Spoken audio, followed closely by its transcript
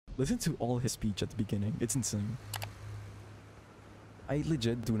Listen to all his speech at the beginning. It's insane. I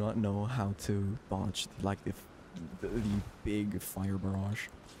legit do not know how to dodge like the big fire barrage.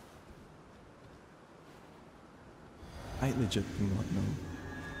 I legit do not know.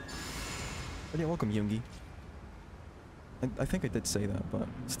 But yeah, welcome Yoongi. I think I did say that, but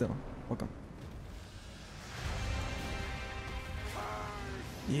still, welcome.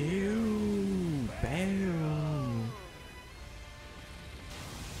 You, Bayle.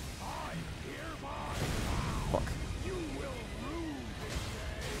 Fuck. You will rue this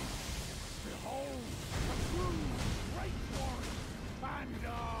day. Behold, the true great warrior, and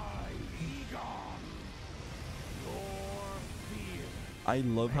I, IGON, your fear. I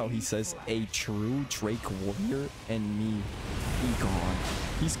love how he says a true Drake warrior and me, IGON.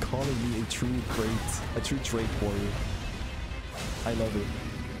 He's calling me a true Drake warrior. I love it.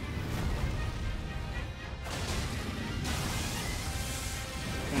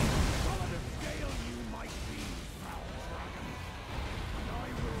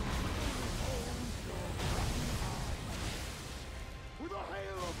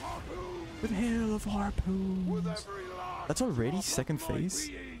 With hail of harpoons. That's already second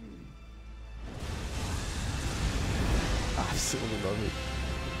phase. I absolutely love it.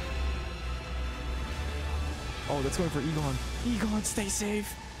 Oh, that's going for IGON. IGON, stay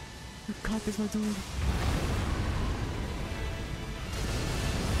safe. You got this, my dude.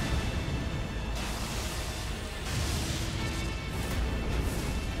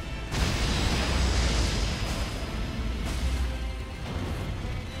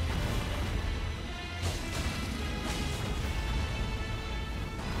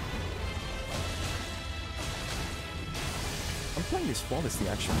 I'm playing this flawlessly,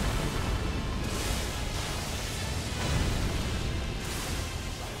 actually.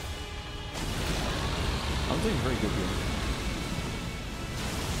 I'm doing very good here.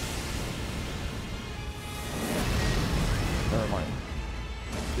 Never mind.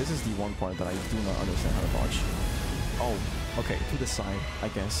 This is the one part that I do not understand how to dodge. Oh, okay, to the side, I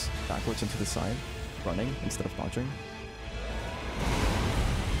guess. Backwards and to the side. Running instead of dodging.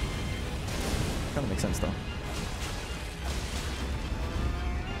 Kinda makes sense though.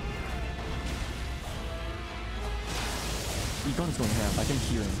 IGON's going ham. I can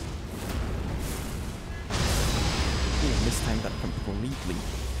hear him. Ooh, mistimed that completely.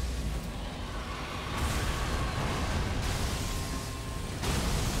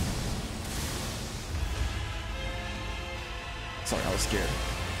 Sorry, I was scared.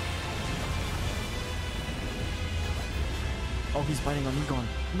 Oh, he's biting on IGON.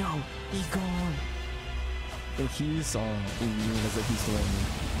 No, IGON. And he's immune as if he's doing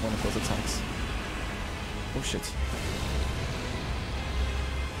one of those attacks. Oh shit.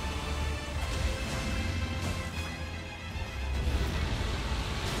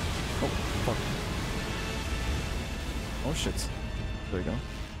 Oh shit. There you go.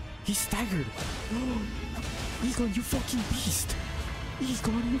 He staggered! IGON, you fucking beast!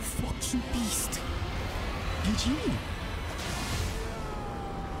 IGON, you fucking beast! GG!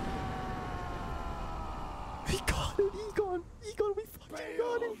 We got it, IGON! IGON, we fucking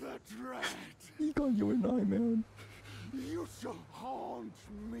got it! IGON, you and I, man. You shall haunt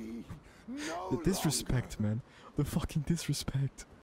me. No The disrespect, man. The fucking disrespect.